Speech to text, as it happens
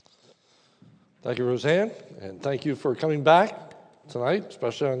Thank you, Roseanne, and thank you for coming back tonight,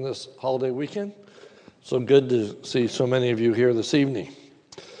 especially on this holiday weekend. So good to see so many of you here this evening.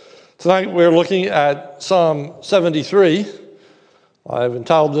 Tonight we're looking at Psalm 73. I've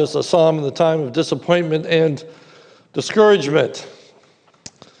entitled this a psalm in the time of disappointment and discouragement.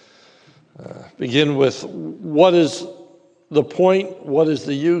 Begin with what is the point, what is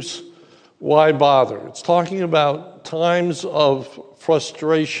the use, why bother? It's talking about times of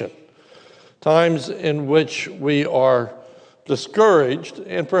frustration. Times in which we are discouraged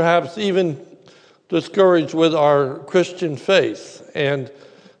and perhaps even discouraged with our Christian faith and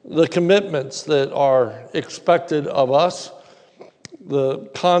the commitments that are expected of us, the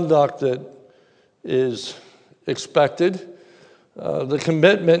conduct that is expected, the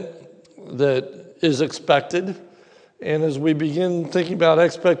commitment that is expected. And as we begin thinking about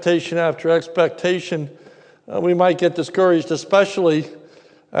expectation after expectation, we might get discouraged, especially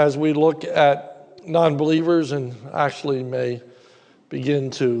as we look at non-believers and actually may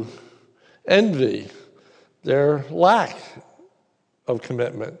begin to envy their lack of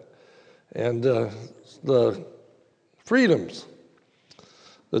commitment and the freedoms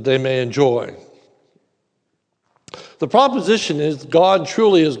that they may enjoy. The proposition is God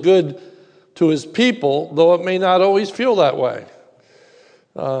truly is good to his people, though it may not always feel that way.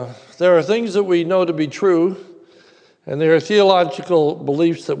 There are things that we know to be true, and there are theological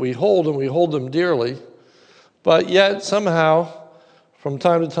beliefs that we hold, and we hold them dearly, but yet somehow, from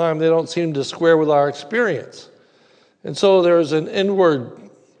time to time, they don't seem to square with our experience. And so there's an inward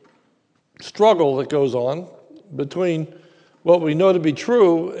struggle that goes on between what we know to be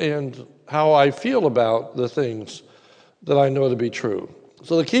true and how I feel about the things that I know to be true.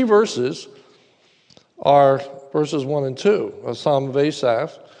 So the key verses are verses 1 and 2, a Psalm of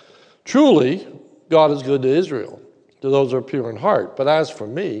Asaph. Truly, God is good to Israel, to those who are pure in heart. But as for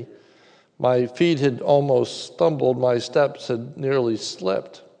me, my feet had almost stumbled, my steps had nearly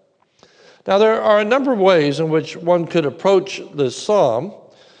slipped. Now, there are a number of ways in which one could approach this psalm,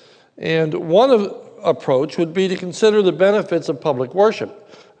 and one approach would be to consider the benefits of public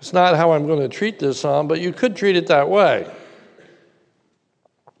worship. It's not how I'm going to treat this psalm, but you could treat it that way.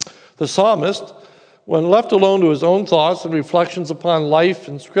 The psalmist, when left alone to his own thoughts and reflections upon life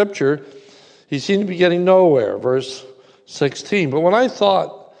and Scripture, he seemed to be getting nowhere, verse 16. But when I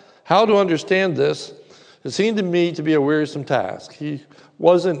thought how to understand this, it seemed to me to be a wearisome task. He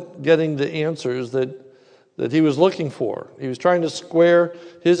wasn't getting the answers that he was looking for. He was trying to square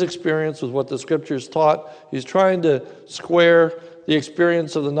his experience with what the Scriptures taught. He's trying to square the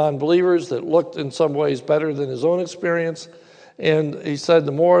experience of the non-believers that looked in some ways better than his own experience. And he said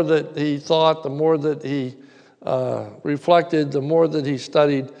the more that he thought, the more that he reflected, the more that he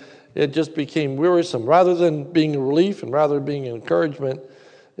studied, it just became wearisome. Rather than being a relief and rather than being an encouragement,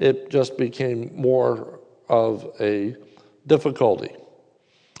 it just became more of a difficulty.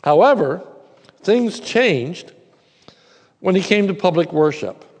 However, things changed when he came to public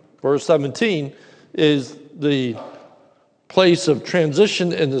worship. Verse 17 is the place of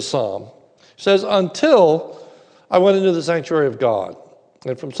transition in the psalm. It says, until I went into the sanctuary of God.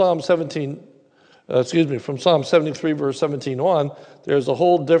 And from Psalm 73, verse 17 on, there's a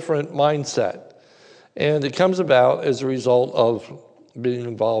whole different mindset. And it comes about as a result of being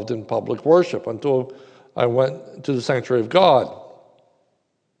involved in public worship until I went to the sanctuary of God.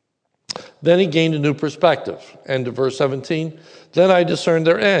 Then he gained a new perspective. End of verse 17. Then I discerned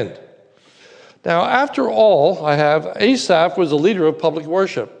their end. Now, after all, Asaph was a leader of public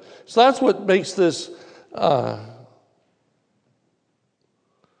worship. So that's what makes this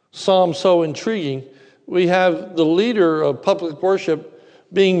psalm so intriguing. We have the leader of public worship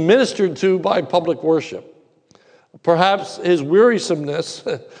being ministered to by public worship. Perhaps his wearisomeness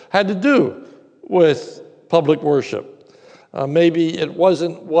had to do with public worship. Maybe it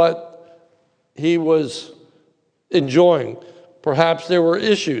wasn't what he was enjoying. Perhaps there were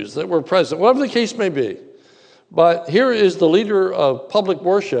issues that were present, whatever the case may be. But here is the leader of public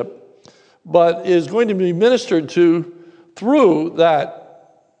worship, but is going to be ministered to through that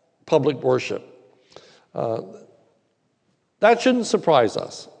public worship. That shouldn't surprise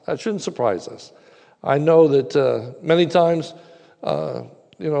us. I know that many times, the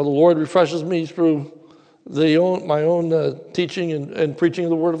Lord refreshes me through my own teaching and preaching of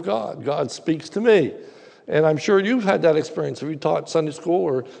the Word of God. God speaks to me. And I'm sure you've had that experience. If you taught Sunday school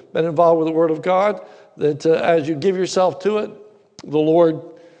or been involved with the Word of God, that as you give yourself to it, the Lord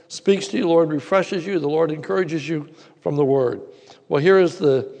speaks to you, the Lord refreshes you, the Lord encourages you from the Word. Well, here is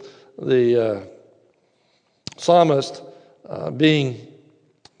the psalmist being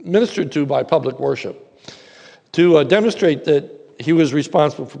ministered to by public worship to demonstrate that he was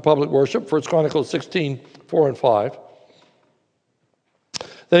responsible for public worship, 1 Chronicles 16, 4 and 5.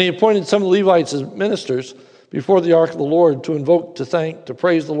 Then he appointed some of the Levites as ministers before the ark of the Lord to invoke, to thank, to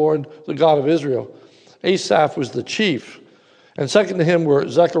praise the Lord, the God of Israel. Asaph was the chief. And second to him were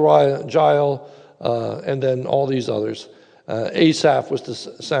Zechariah, Jael, and then all these others. Asaph was to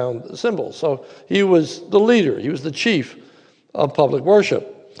sound the cymbals. So he was the leader. He was the chief of public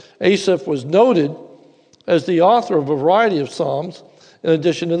worship. Asaph was noted as the author of a variety of psalms in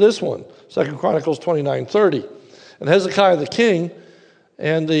addition to this one, 2 Chronicles 29:30. And Hezekiah the king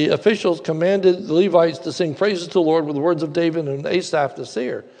and the officials commanded the Levites to sing praises to the Lord with the words of David and Asaph the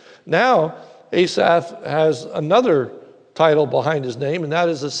seer. Now, Asaph has another title behind his name, and that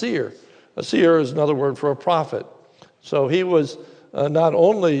is a seer. A seer is another word for a prophet. So he was not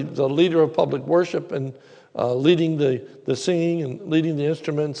only the leader of public worship and leading the singing and leading the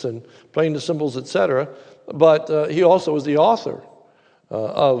instruments and playing the cymbals, etc., but he also was the author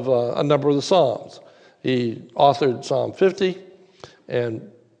of a number of the Psalms. He authored Psalm 50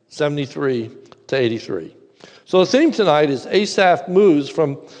 and 73 to 83. So the theme tonight is Asaph moves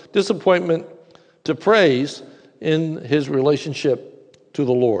from disappointment to praise in his relationship to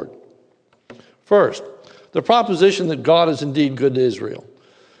the Lord. First, the proposition that God is indeed good to Israel.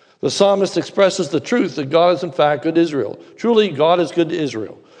 The psalmist expresses the truth that God is in fact good to Israel. Truly, God is good to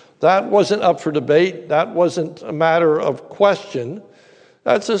Israel. That wasn't up for debate. That wasn't a matter of question.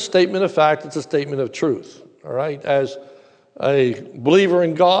 That's a statement of fact. It's a statement of truth. All right? As a believer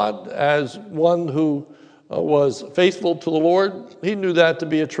in God, as one who was faithful to the Lord, he knew that to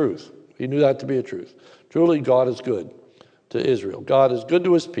be a truth. He knew that to be a truth. Truly, God is good to Israel. God is good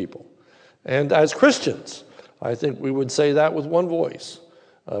to his people. And as Christians, I think we would say that with one voice.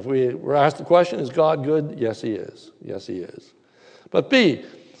 If we were asked the question, is God good? Yes, he is. Yes, he is. But B,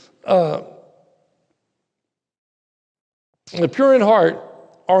 the pure in heart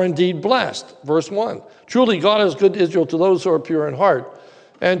are indeed blessed. Verse 1. Truly, God is good to Israel to those who are pure in heart.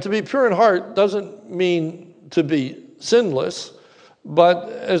 And to be pure in heart doesn't mean to be sinless, but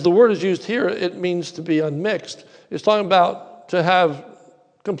as the word is used here, it means to be unmixed. It's talking about to have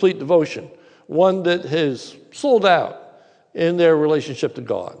complete devotion, one that has sold out in their relationship to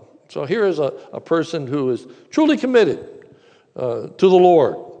God. So here is a person who is truly committed to the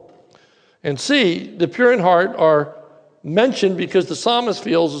Lord. And C, the pure in heart are mentioned because the psalmist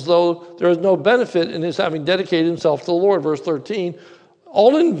feels as though there is no benefit in his having dedicated himself to the Lord. Verse 13,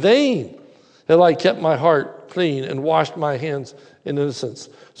 all in vain have I kept my heart clean and washed my hands in innocence.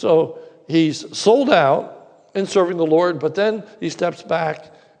 So he's sold out in serving the Lord, but then he steps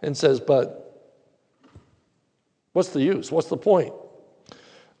back and says, but what's the use? What's the point?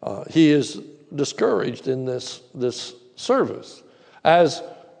 He is discouraged in this service, as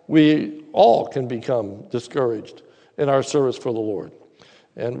we all can become discouraged in our service for the Lord.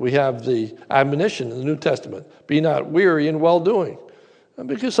 And we have the admonition in the New Testament, be not weary in well-doing.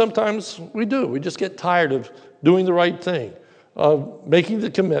 Because sometimes we do. We just get tired of doing the right thing, of making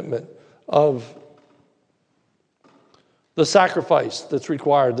the commitment, of the sacrifice that's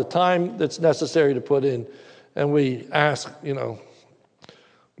required, the time that's necessary to put in. And we ask,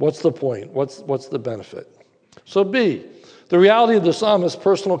 what's the point? What's the benefit? So B, the reality of the psalmist's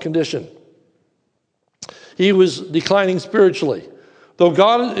personal condition. He was declining spiritually. Though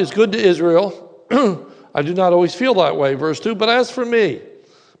God is good to Israel, I do not always feel that way. Verse 2, but as for me.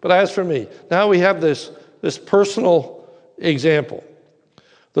 Now we have this personal example.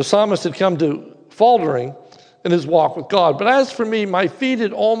 The psalmist had come to faltering in his walk with God. But as for me, my feet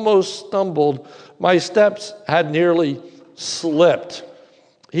had almost stumbled. My steps had nearly slipped.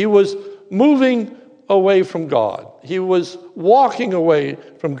 He was moving away from God. He was walking away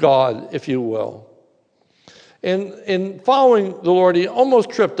from God, if you will. And in following the Lord, he almost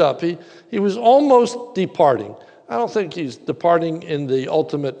tripped up. He was almost departing. I don't think he's departing in the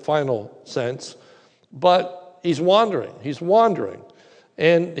ultimate final sense, but he's wandering.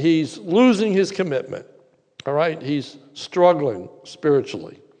 And he's losing his commitment. All right? He's struggling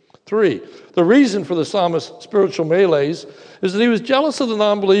spiritually. 3, the reason for the psalmist's spiritual melees is that he was jealous of the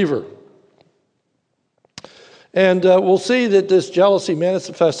non-believer. And we'll see that this jealousy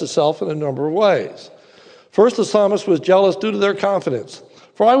manifests itself in a number of ways. First, the psalmist was jealous due to their confidence.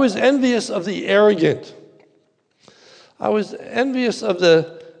 For I was envious of the arrogant. I was envious of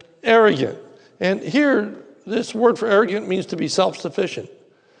the arrogant. And here, this word for arrogant means to be self-sufficient.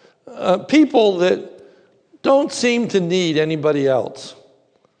 People that don't seem to need anybody else,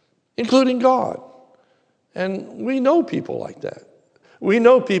 including God. And we know people like that. We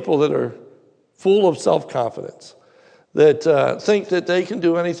know people that are full of self-confidence, that think that they can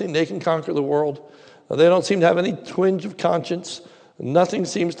do anything, they can conquer the world. They don't seem to have any twinge of conscience Nothing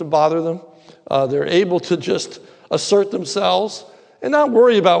seems to bother them. They're able to just assert themselves and not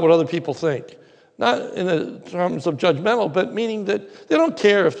worry about what other people think. Not in the terms of judgmental, but meaning that they don't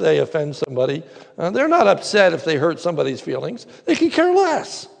care if they offend somebody. They're not upset if they hurt somebody's feelings. They can care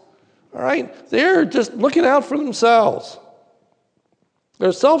less. All right? They're just looking out for themselves.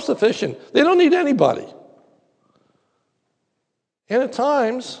 They're self-sufficient. They don't need anybody. And at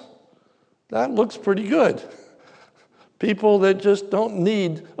times, that looks pretty good. People that just don't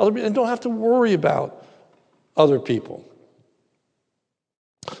need other people and don't have to worry about other people.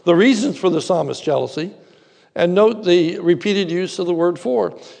 The reasons for the psalmist's jealousy, and note the repeated use of the word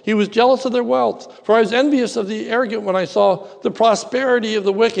for. He was jealous of their wealth, for I was envious of the arrogant when I saw the prosperity of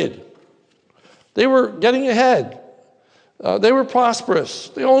the wicked. They were getting ahead. They were prosperous.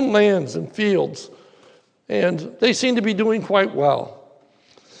 They owned lands and fields, and they seemed to be doing quite well.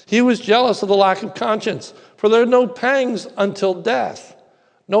 He was jealous of the lack of conscience, for there are no pangs until death.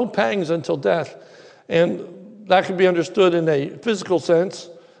 No pangs until death. And that can be understood in a physical sense,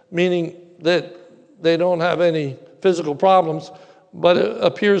 meaning that they don't have any physical problems, but it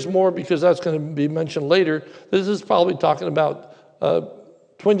appears more, because that's going to be mentioned later, this is probably talking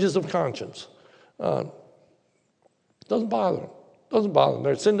about twinges of conscience. Doesn't bother them. Doesn't bother them.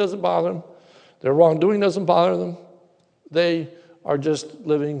 Their sin doesn't bother them. Their wrongdoing doesn't bother them. They are just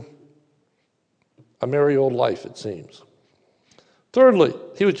living a merry old life, it seems. Thirdly,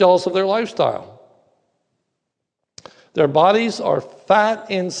 he was jealous of their lifestyle. Their bodies are fat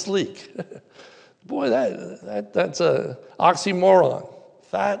and sleek. Boy, that's an oxymoron.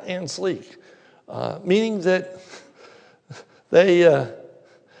 Fat and sleek. Meaning that they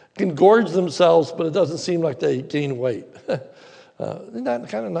can gorge themselves, but it doesn't seem like they gain weight. Isn't that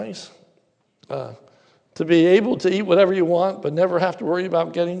kind of nice? To be able to eat whatever you want, but never have to worry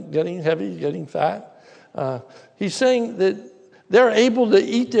about getting heavy, getting fat. He's saying that they're able to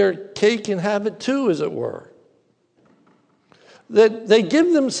eat their cake and have it too, as it were. That they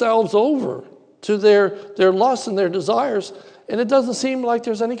give themselves over to their lusts and their desires, and it doesn't seem like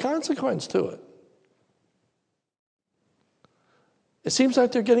there's any consequence to it. It seems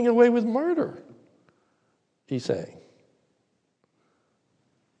like they're getting away with murder, he's saying.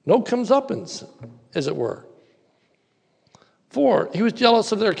 No comeuppance, as it were. 4, he was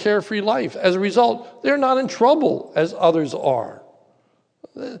jealous of their carefree life. As a result, they're not in trouble as others are.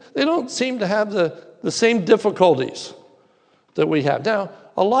 They don't seem to have the same difficulties that we have. Now,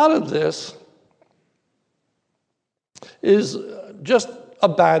 a lot of this is just a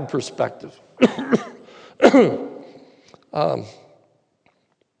bad perspective.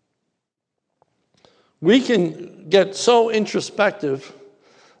 We can get so introspective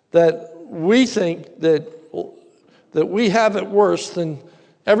that we think that we have it worse than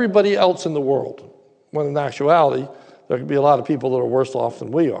everybody else in the world, when in actuality, there could be a lot of people that are worse off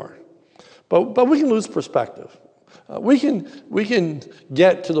than we are. But we can lose perspective. We can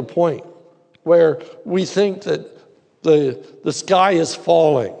get to the point where we think that the sky is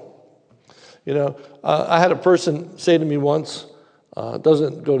falling. You know, I had a person say to me once,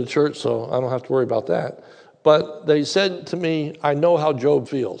 doesn't go to church, so I don't have to worry about that. But they said to me, I know how Job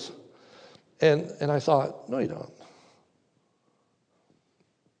feels. And I thought, no, you don't.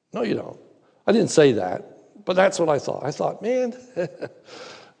 No, you don't. I didn't say that, but that's what I thought. I thought, man,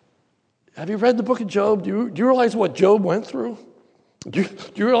 have you read the book of Job? Do you realize what Job went through? Do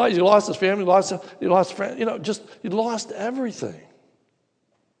you realize he lost his family, he lost friends, he lost everything.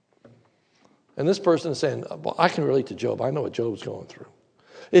 And this person is saying, well, I can relate to Job. I know what Job's going through.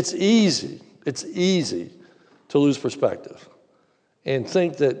 It's easy to lose perspective and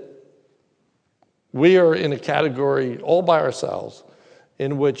think that we are in a category all by ourselves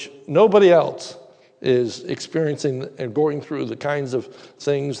in which nobody else is experiencing and going through the kinds of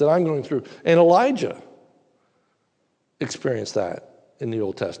things that I'm going through. And Elijah experienced that in the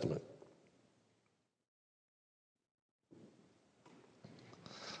Old Testament.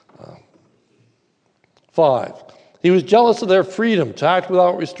 Five, he was jealous of their freedom to act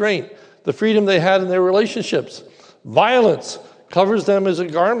without restraint, the freedom they had in their relationships. Violence covers them as a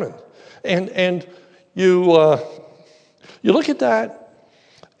garment. And you look at that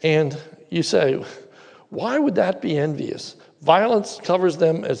and you say, why would that be envious? Violence covers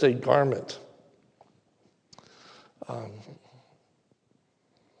them as a garment.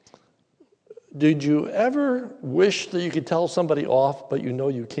 Did you ever wish that you could tell somebody off, but you know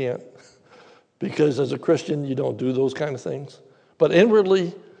you can't? Because as a Christian, you don't do those kind of things. But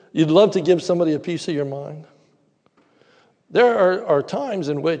inwardly, you'd love to give somebody a piece of your mind. There are times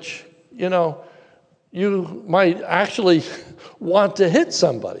in which, you might actually want to hit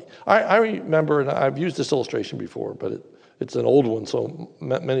somebody. I remember, and I've used this illustration before, but It's an old one, so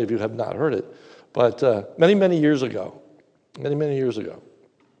many of you have not heard it. But many, many years ago,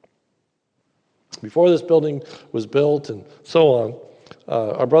 before this building was built and so on,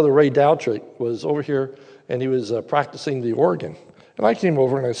 our brother Ray Dowtrick was over here, and he was practicing the organ. And I came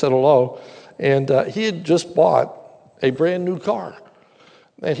over and I said hello, and he had just bought a brand new car.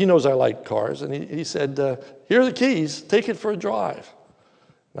 And he knows I like cars, and he said, here are the keys, take it for a drive.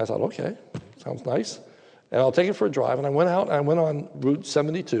 And I thought, okay, sounds nice. And I'll take it for a drive. And I went out, and I went on Route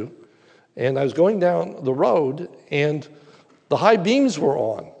 72, and I was going down the road, and the high beams were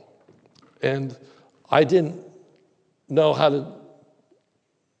on. And I didn't know how to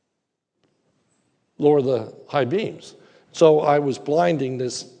lower the high beams. So I was blinding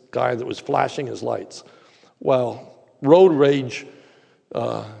this guy that was flashing his lights. Well, road rage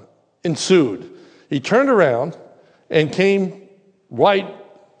ensued. He turned around and came right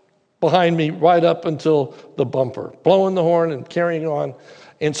behind me, right up until the bumper, blowing the horn and carrying on.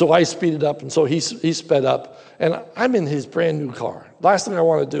 And so I speeded up, and so he sped up. And I'm in his brand new car. Last thing I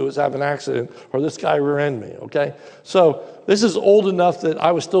want to do is have an accident or this guy rear-end me, okay? So this is old enough that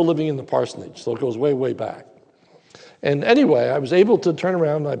I was still living in the parsonage, so it goes way, way back. And anyway, I was able to turn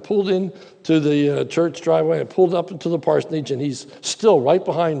around, and I pulled into the church driveway. I pulled up into the parsonage, and he's still right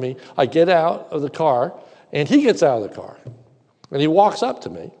behind me. I get out of the car, and he gets out of the car. And he walks up to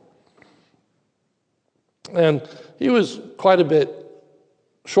me. And he was quite a bit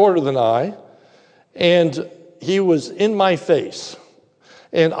shorter than I, and he was in my face.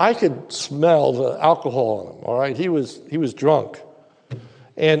 And I could smell the alcohol on him, all right? He was drunk.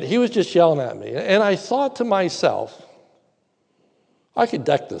 And he was just yelling at me. And I thought to myself, I could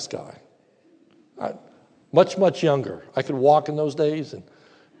deck this guy. Much, much younger. I could walk in those days and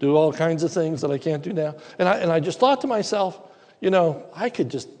do all kinds of things that I can't do now. And I just thought to myself, I could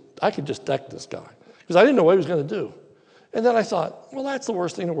just deck this guy. Because I didn't know what he was going to do. And then I thought, well, that's the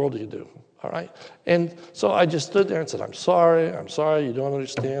worst thing in the world you could do, all right? And so I just stood there and said, I'm sorry, you don't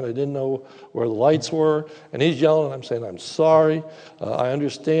understand. I didn't know where the lights were. And he's yelling, and I'm saying, I'm sorry, I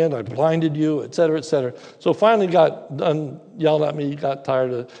understand, I blinded you, et cetera, et cetera. So finally got done yelling at me, he got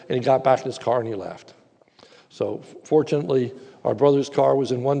tired and he got back in his car and he left. So fortunately, our brother's car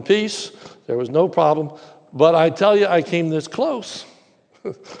was in one piece. There was no problem. But I tell you, I came this close.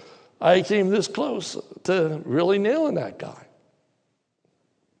 I came this close to really nailing that guy.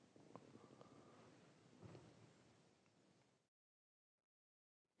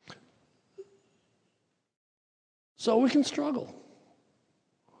 So we can struggle.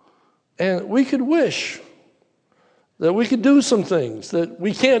 And we could wish that we could do some things that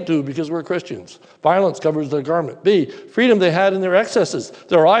we can't do because we're Christians. Violence covers their garment. B, freedom they had in their excesses.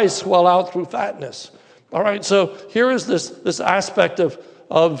 Their eyes swell out through fatness. All right, so here is this aspect of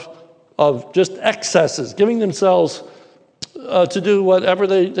just excesses, giving themselves to do whatever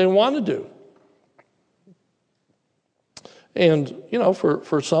they want to do. And,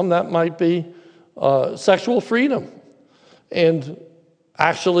 for some that might be sexual freedom and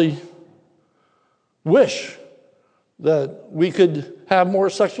actually wish that we could have more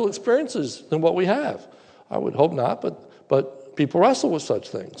sexual experiences than what we have. I would hope not, but people wrestle with such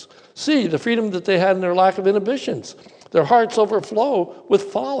things. C, the freedom that they had in their lack of inhibitions. Their hearts overflow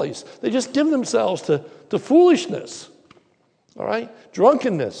with follies. They just give themselves to foolishness, all right?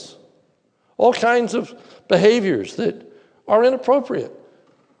 Drunkenness, all kinds of behaviors that are inappropriate.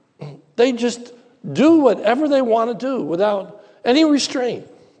 They just do whatever they want to do without any restraint.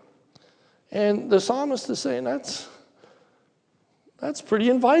 And the psalmist is saying that's pretty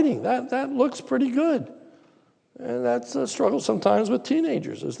inviting. That looks pretty good. And that's a struggle sometimes with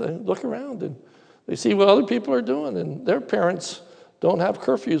teenagers as they look around and they see what other people are doing, and their parents don't have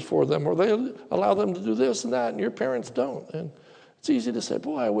curfews for them, or they allow them to do this and that, and your parents don't. And it's easy to say,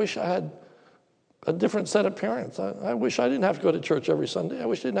 boy, I wish I had a different set of parents. I wish I didn't have to go to church every Sunday. I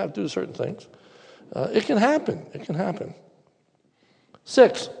wish I didn't have to do certain things. It can happen. It can happen.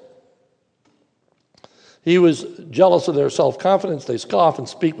 6, he was jealous of their self-confidence. They scoff and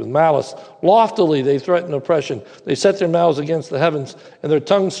speak with malice. Loftily they threaten oppression. They set their mouths against the heavens, and their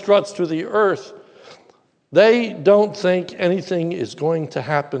tongue struts through the earth. They don't think anything is going to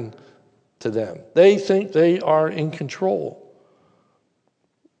happen to them. They think they are in control.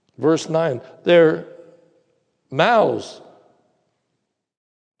 Verse 9, their mouths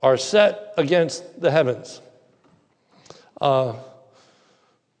are set against the heavens.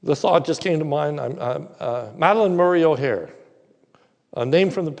 The thought just came to mind, Madeline Murray O'Hare, a name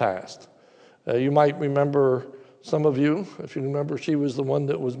from the past. You might remember, some of you, if you remember, she was the one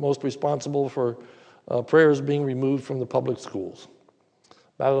that was most responsible for prayers being removed from the public schools.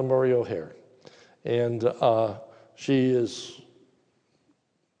 Madeline Murray O'Hare. And She is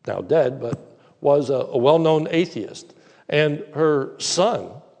now dead, but was a well-known atheist. And her son,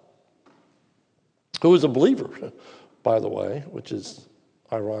 who was a believer, by the way, which is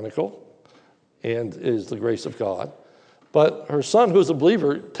ironical and is the grace of God, but her son, who's a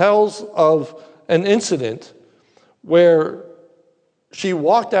believer, tells of an incident where she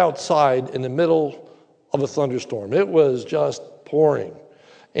walked outside in the middle of a thunderstorm. It was just pouring,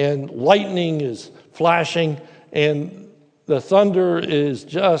 and lightning is flashing, and the thunder is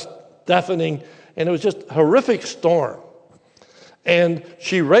just deafening, and it was just a horrific storm. And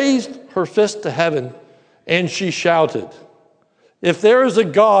she raised her fist to heaven, and she shouted, "If there is a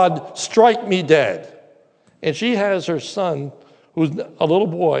God, strike me dead." And she has her son, who's a little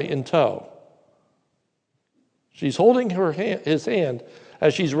boy, in tow. She's holding his hand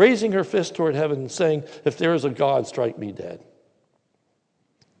as she's raising her fist toward heaven and saying, "If there is a God, strike me dead."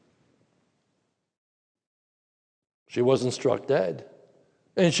 She wasn't struck dead.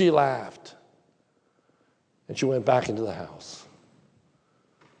 And she laughed. And she went back into the house.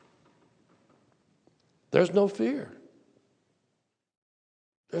 There's no fear.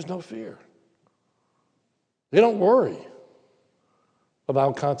 There's no fear. They don't worry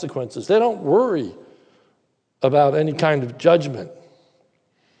about consequences. They don't worry about any kind of judgment.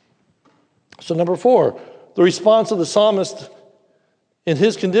 So number 4, the response of the psalmist in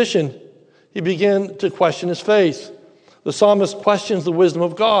his condition, he began to question his faith. The psalmist questions the wisdom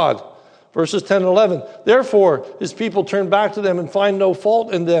of God. Verses 10 and 11, "Therefore his people turn back to them and find no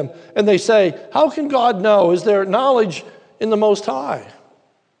fault in them. And they say, 'How can God know? Is there knowledge in the Most High?'"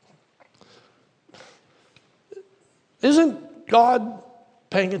 Isn't God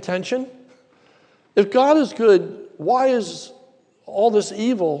paying attention? If God is good, why is all this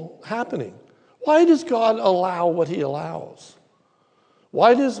evil happening? Why does God allow what he allows?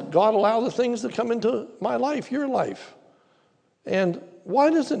 Why does God allow the things that come into my life, your life? And why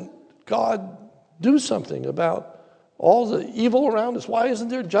doesn't God do something about all the evil around us? Why isn't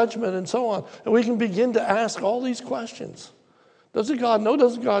there judgment and so on? And we can begin to ask all these questions. Doesn't God know?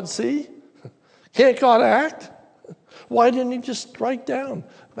 Doesn't God see? Can't God act? Why didn't he just strike down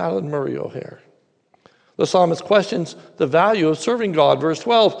Madeline Murray O'Hare? The psalmist questions the value of serving God. Verse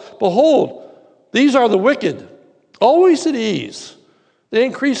 12, "Behold, these are the wicked, always at ease. They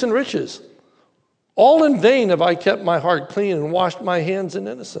increase in riches. All in vain have I kept my heart clean and washed my hands in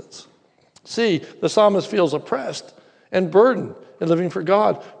innocence." See, the psalmist feels oppressed and burdened in living for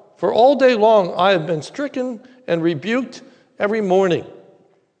God. "For all day long I have been stricken and rebuked every morning."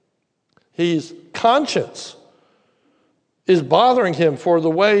 His conscience is bothering him for the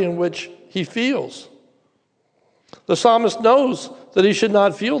way in which he feels. The psalmist knows that he should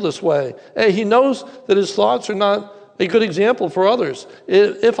not feel this way. He knows that his thoughts are not a good example for others.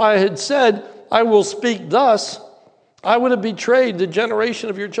 "If I had said, 'I will speak thus,' I would have betrayed the generation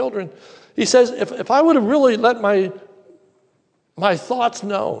of your children." He says, if I would have really let my thoughts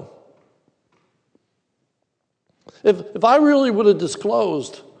known, if I really would have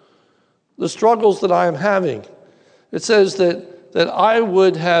disclosed the struggles that I am having, it says that I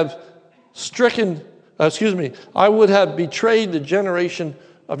would have I would have betrayed the generation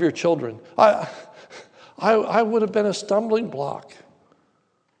of your children. I would have been a stumbling block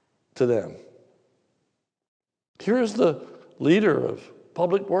to them. Here's the leader of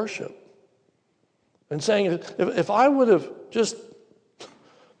public worship and saying, if I would have just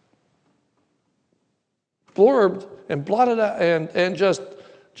blurbed and blotted out and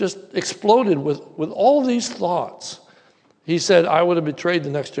just exploded with all these thoughts, he said, I would have betrayed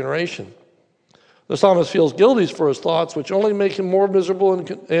the next generation. The psalmist feels guilty for his thoughts, which only make him more miserable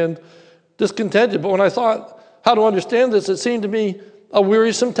and discontented. But when I thought how to understand this, it seemed to me a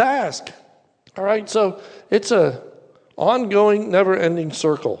wearisome task. All right, so it's an ongoing, never-ending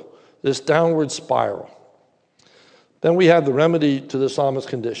circle, this downward spiral. Then we have the remedy to the psalmist's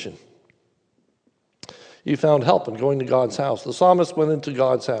condition. He found help in going to God's house. The psalmist went into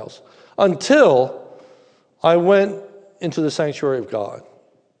God's house until I went into the sanctuary of God.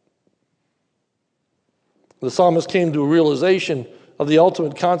 The psalmist came to a realization of the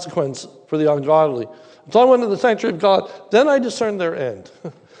ultimate consequence for the ungodly. Until I went to the sanctuary of God, then I discerned their end.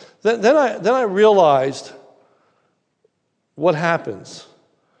 then I realized what happens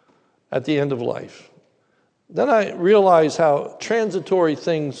at the end of life. Then I realized how transitory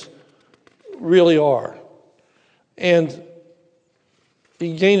things really are. And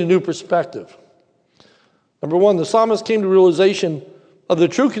he gained a new perspective. Number one, the psalmist came to realization of the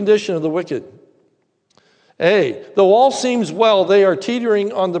true condition of the wicked. Though all seems well, they are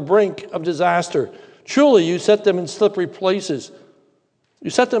teetering on the brink of disaster. Truly, you set them in slippery places. You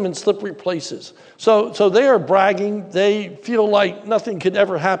set them in slippery places. So they are bragging. They feel like nothing could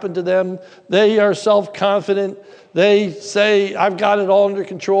ever happen to them. They are self-confident. They say, I've got it all under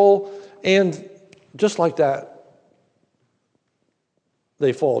control. And just like that,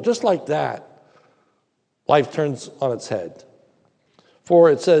 they fall. Just like that, life turns on its head. For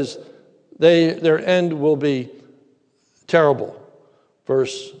it says, their end will be terrible.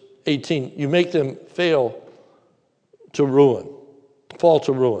 Verse 18, you make them fall to ruin.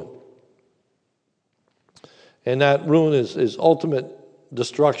 And that ruin is ultimate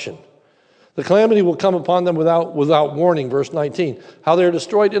destruction. The calamity will come upon them without warning, verse 19. How they're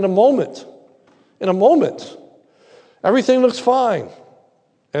destroyed in a moment. In a moment. Everything looks fine.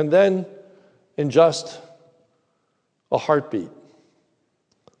 And then, in just a heartbeat,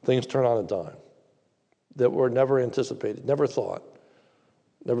 things turn on a dime that were never anticipated, never thought,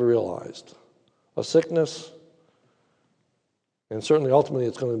 never realized. A sickness, and certainly ultimately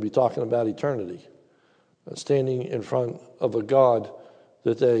it's going to be talking about eternity, standing in front of a God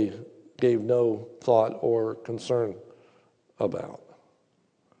that they gave no thought or concern about.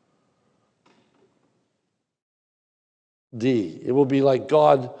 D, it will be like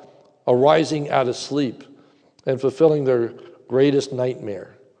God arising out of sleep and fulfilling their greatest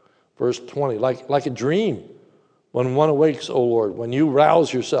nightmare. Verse 20, like a dream when one awakes, O Lord, when you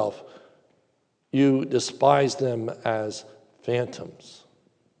rouse yourself, you despise them as phantoms.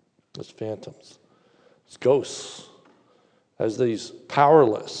 As phantoms. As ghosts. As these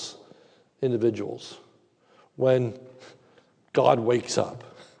powerless individuals. When God wakes up.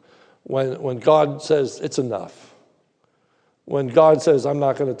 When God says, it's enough. When God says, I'm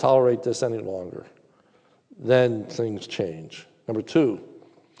not going to tolerate this any longer. Then things change. Number 2,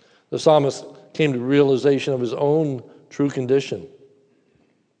 the psalmist came to realization of his own true condition.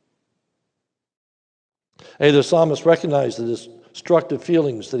 The psalmist recognized the destructive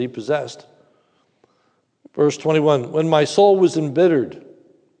feelings that he possessed. Verse 21, when my soul was embittered,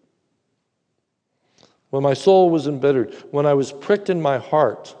 when I was pricked in my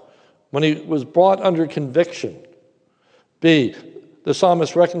heart, when he was brought under conviction. B, the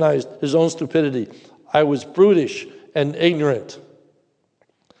psalmist recognized his own stupidity. I was brutish and ignorant.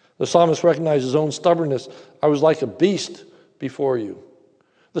 The psalmist recognized his own stubbornness. I was like a beast before you.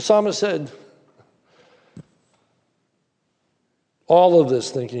 The psalmist said, all of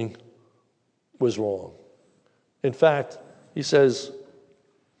this thinking was wrong. In fact, he says,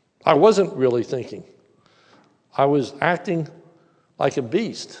 I wasn't really thinking. I was acting like a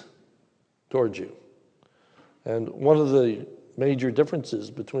beast towards you. And one of the major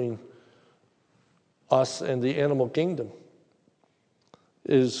differences between us and the animal kingdom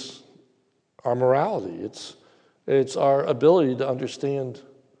is our morality. It's our ability to understand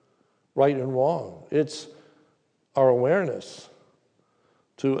right and wrong. It's our awareness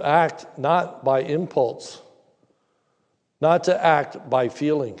to act not by impulse, not to act by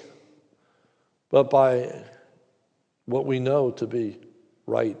feeling, but by what we know to be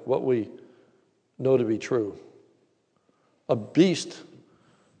right, what we know to be true. A beast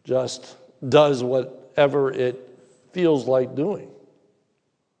just does whatever it feels like doing.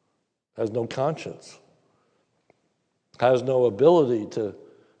 Has no conscience. Has no ability to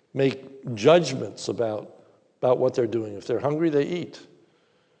make judgments about what they're doing. If they're hungry, they eat.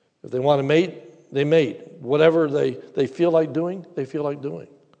 If they want to mate, they mate. Whatever they feel like doing, they feel like doing.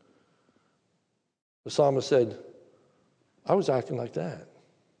 The psalmist said, I was acting like that.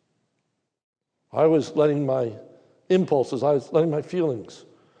 I was letting my impulses, I was letting my feelings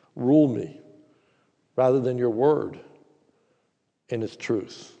rule me rather than your word and its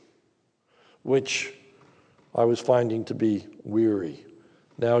truth, which I was finding to be weary.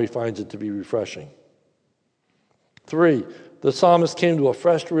 Now he finds it to be refreshing. 3, the psalmist came to a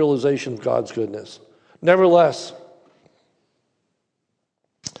fresh realization of God's goodness. Nevertheless,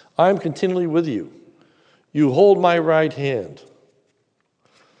 I am continually with you. You hold my right hand.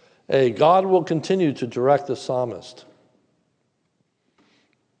 God will continue to direct the psalmist.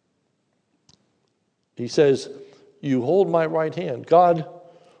 He says, you hold my right hand. God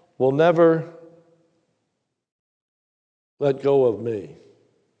will never let go of me.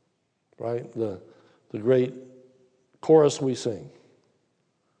 Right? The great chorus we sing.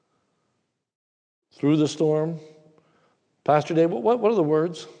 Through the storm. Pastor Dave, what are the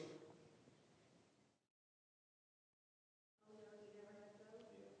words?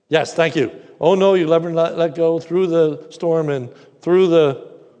 Yes, thank you. Oh no, you never let go through the storm and through the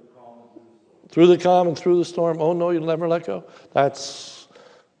calm and through the storm. Oh no, you'll never let go. That's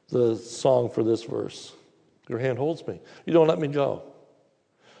the song for this verse. Your hand holds me. You don't let me go.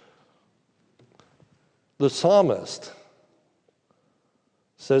 The psalmist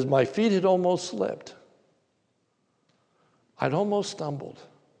says, my feet had almost slipped. I'd almost stumbled.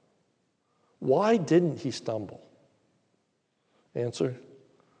 Why didn't he stumble? Answer,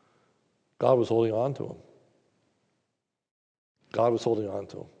 God was holding on to him. God was holding on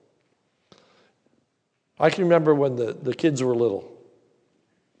to him. I can remember when the kids were little.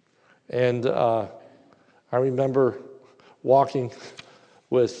 And I remember walking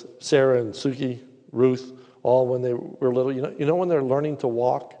with Sarah and Suki, Ruth, all when they were little. You know when they're learning to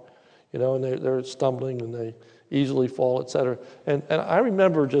walk, and they're stumbling and they easily fall, etc. And I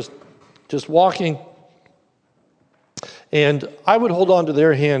remember just walking, and I would hold on to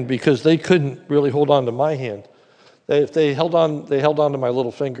their hand because they couldn't really hold on to my hand. If they held on to my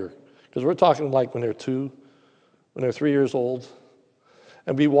little finger, because we're talking like when they're 2, when they're 3 years old,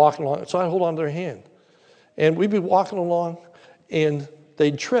 and be walking along. So I'd hold on to their hand, and we'd be walking along, and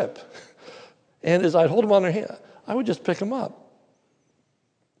they'd trip. And as I'd hold them on their hand, I would just pick them up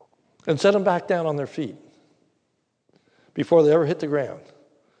and set them back down on their feet before they ever hit the ground.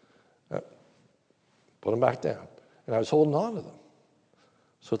 Put them back down. And I was holding on to them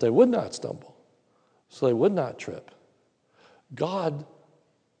so that they would not stumble, so they would not trip. God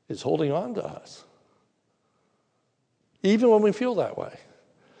is holding on to us, even when we feel that way.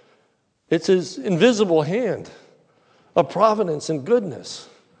 It's his invisible hand of providence and goodness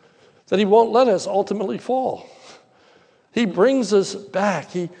that he won't let us ultimately fall. He brings us back.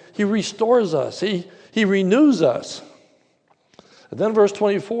 He restores us. He renews us. And then verse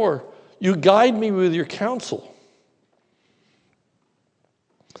 24, you guide me with your counsel.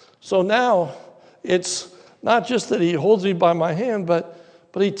 So now it's not just that he holds me by my hand, but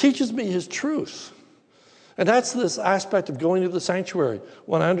he teaches me his truth. And that's this aspect of going to the sanctuary,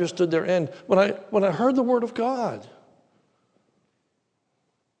 when I understood their end, when I heard the word of God.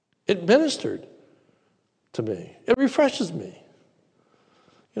 It ministered to me. It refreshes me.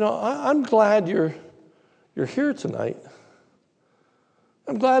 I'm glad you're here tonight.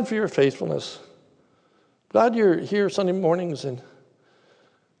 I'm glad for your faithfulness. Glad you're here Sunday mornings, and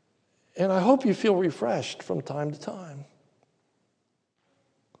I hope you feel refreshed from time to time.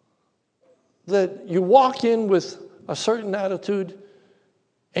 That you walk in with a certain attitude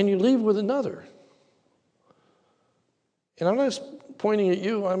and you leave with another. And I'm not just pointing at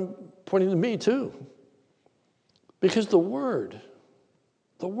you, I'm pointing to me too. Because the word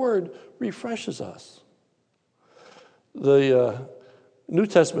refreshes us. The New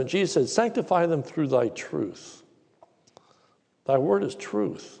Testament, Jesus said, sanctify them through thy truth. Thy word is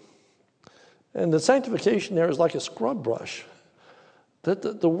truth. And the sanctification there is like a scrub brush.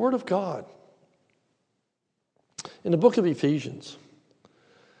 The word of God. In the book of Ephesians,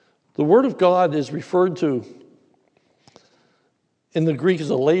 the word of God is referred to in the Greek as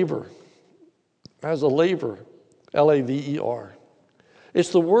a laver, L-A-V-E-R. It's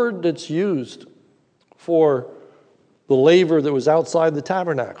the word that's used for the laver that was outside the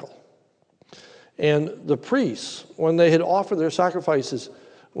tabernacle. And the priests, when they had offered their sacrifices,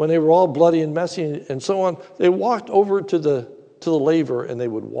 when they were all bloody and messy and so on, they walked over to the laver and they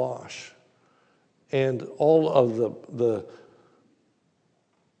would wash. And all of the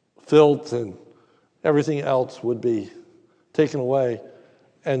filth and everything else would be taken away,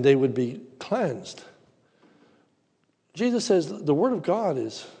 and they would be cleansed. Jesus says the word of God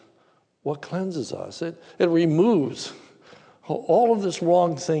is what cleanses us. It removes all of this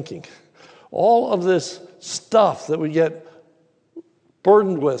wrong thinking, all of this stuff that we get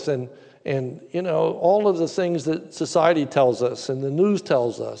burdened with, and all of the things that society tells us and the news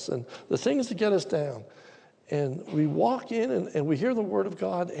tells us and the things that get us down. And we walk in and we hear the word of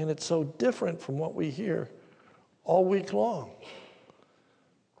God, and it's so different from what we hear all week long.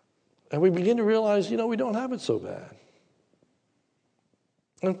 And we begin to realize, we don't have it so bad.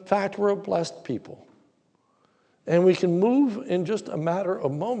 In fact, we're a blessed people. And we can move in just a matter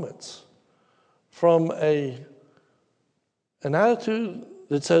of moments from an attitude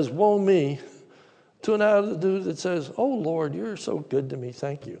that says, woe me, to an attitude that says, oh Lord, you're so good to me,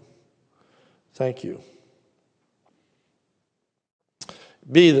 thank you. Thank you.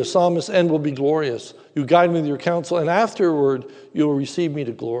 B, the psalmist's end will be glorious. You guide me with your counsel, and afterward you will receive me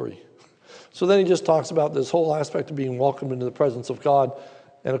to glory. So then he just talks about this whole aspect of being welcomed into the presence of God.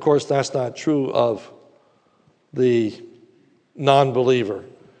 And of course, that's not true of the non-believer.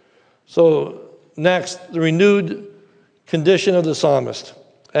 So next, the renewed condition of the psalmist.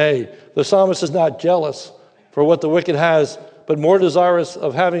 A, the psalmist is not jealous for what the wicked has, but more desirous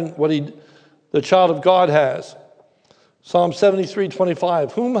of having what the child of God has. Psalm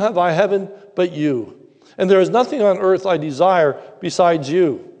 73:25, whom have I heaven but you? And there is nothing on earth I desire besides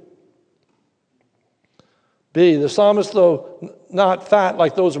you. B, the psalmist, though not fat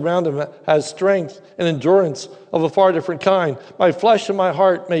like those around him, has strength and endurance of a far different kind. My flesh and my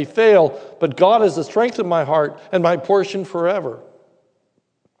heart may fail, but God is the strength of my heart and my portion forever.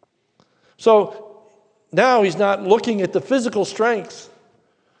 So now he's not looking at the physical strength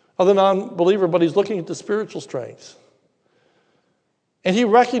of the non-believer, but he's looking at the spiritual strength. And he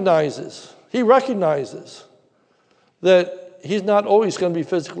recognizes that he's not always going to be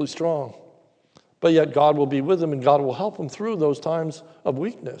physically strong. But yet God will be with him and God will help him through those times of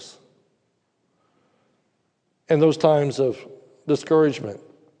weakness and those times of discouragement.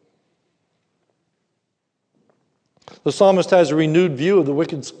 The psalmist has a renewed view of the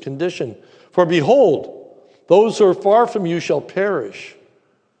wicked's condition. For behold, those who are far from you shall perish.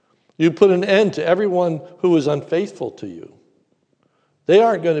 You put an end to everyone who is unfaithful to you. They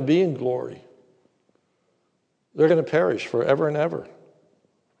aren't going to be in glory. They're going to perish forever and ever.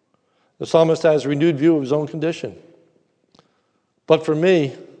 The psalmist has a renewed view of his own condition. But for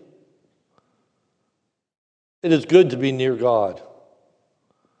me, it is good to be near God.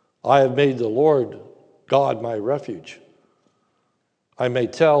 I have made the Lord God my refuge. I may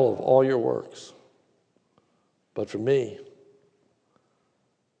tell of all your works. But for me,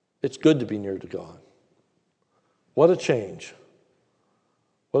 it's good to be near to God. What a change.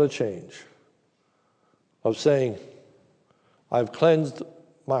 What a change of saying, I've cleansed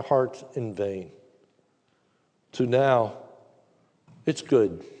my heart in vain, to now, it's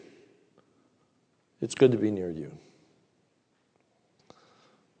good. It's good to be near you.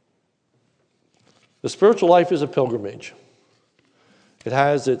 The spiritual life is a pilgrimage. It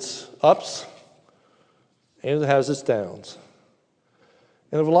has its ups and it has its downs.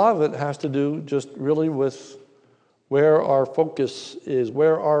 And a lot of it has to do just really with where our focus is,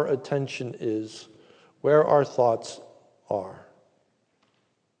 where our attention is, where our thoughts are.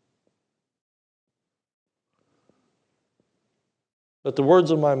 Let the words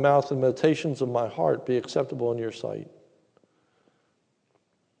of my mouth and meditations of my heart be acceptable in your sight.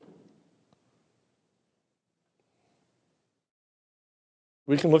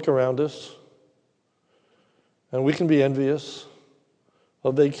 We can look around us and we can be envious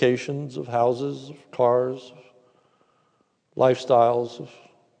of vacations, of houses, of cars, of lifestyles, of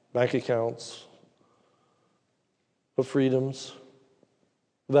bank accounts, of freedoms,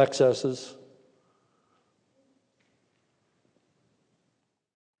 of excesses.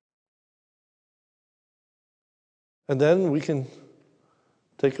 And then we can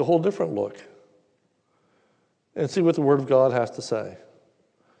take a whole different look and see what the Word of God has to say.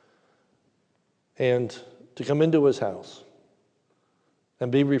 And to come into his house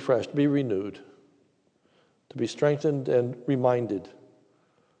and be refreshed, be renewed, to be strengthened and reminded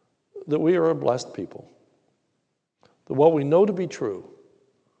that we are a blessed people. That what we know to be true,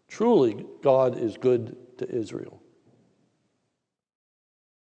 truly God is good to Israel,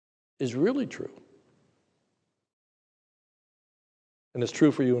 is really true. And it's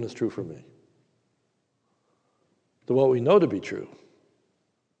true for you and it's true for me. That what we know to be true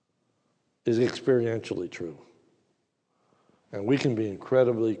is experientially true. And we can be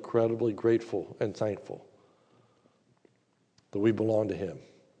incredibly, incredibly grateful and thankful that we belong to him.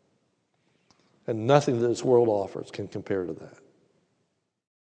 And nothing that this world offers can compare to that.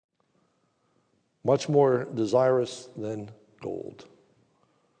 Much more desirous than gold.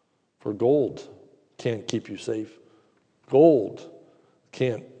 For gold can't keep you safe. Gold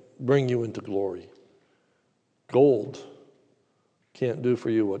can't bring you into glory. Gold can't do for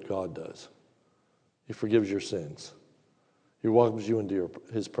you what God does. He forgives your sins. He welcomes you into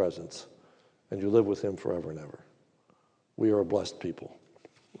his presence, and you live with him forever and ever. We are a blessed people.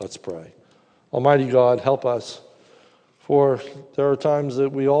 Let's pray. Almighty God, help us, for there are times that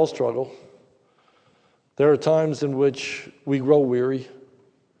we all struggle. There are times in which we grow weary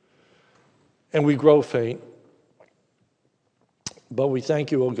and we grow faint. But we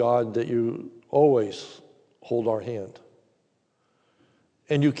thank you, O God, that you always hold our hand.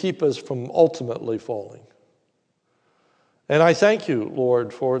 And you keep us from ultimately falling. And I thank you,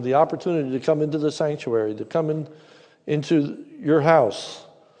 Lord, for the opportunity to come into the sanctuary, to come into your house,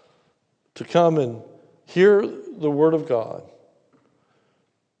 to come and hear the word of God,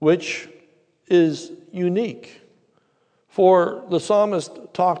 which is unique. For the psalmist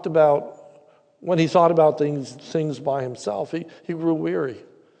talked about when he thought about things by himself, he grew weary.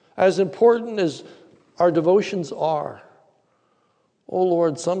 As important as our devotions are, oh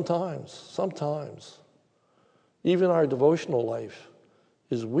Lord, sometimes, even our devotional life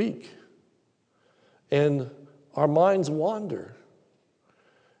is weak. And our minds wander.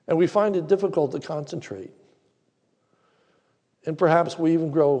 And we find it difficult to concentrate. And perhaps we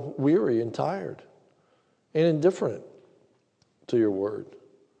even grow weary and tired. and indifferent to your word.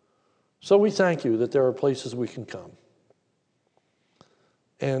 So we thank you that there are places we can come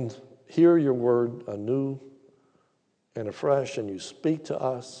and hear your word anew and afresh, and you speak to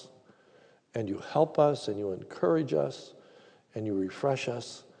us, and you help us, and you encourage us, and you refresh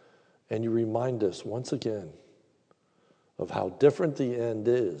us, and you remind us once again of how different the end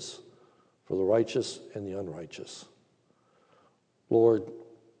is for the righteous and the unrighteous. Lord,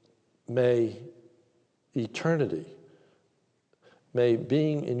 may eternity, may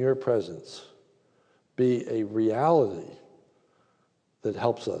being in your presence be a reality that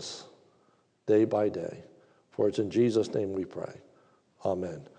helps us day by day. For it's in Jesus' name we pray. Amen.